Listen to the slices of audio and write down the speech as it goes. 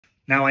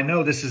Now, I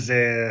know this is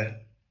an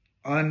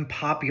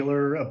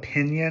unpopular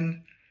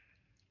opinion,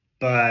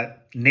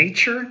 but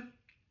nature,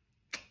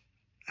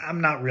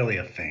 I'm not really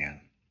a fan.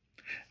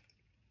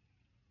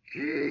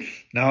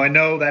 Now, I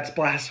know that's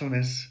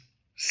blasphemous,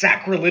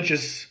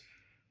 sacrilegious,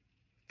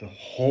 the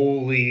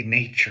holy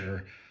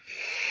nature.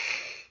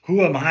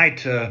 Who am I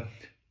to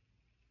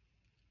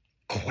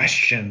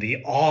question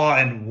the awe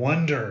and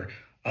wonder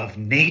of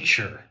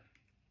nature?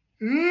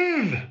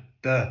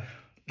 The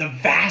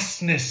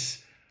vastness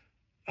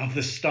of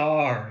the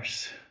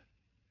stars,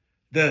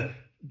 the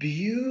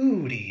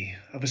beauty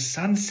of a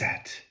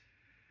sunset,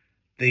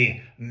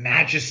 the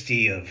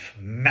majesty of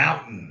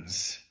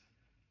mountains.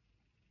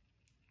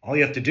 All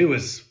you have to do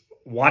is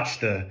watch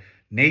the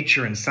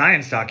nature and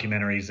science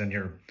documentaries and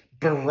you're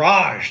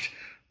barraged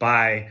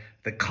by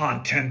the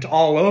content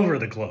all over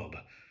the globe.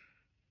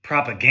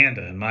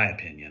 Propaganda, in my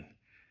opinion.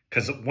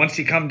 Because once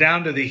you come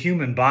down to the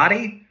human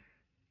body,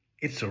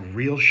 it's a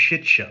real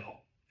shit show.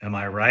 Am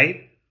I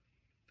right?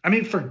 I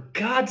mean, for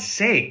God's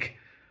sake,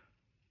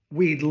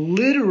 we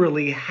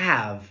literally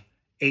have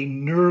a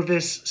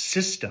nervous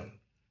system.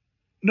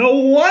 No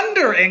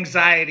wonder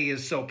anxiety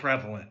is so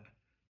prevalent.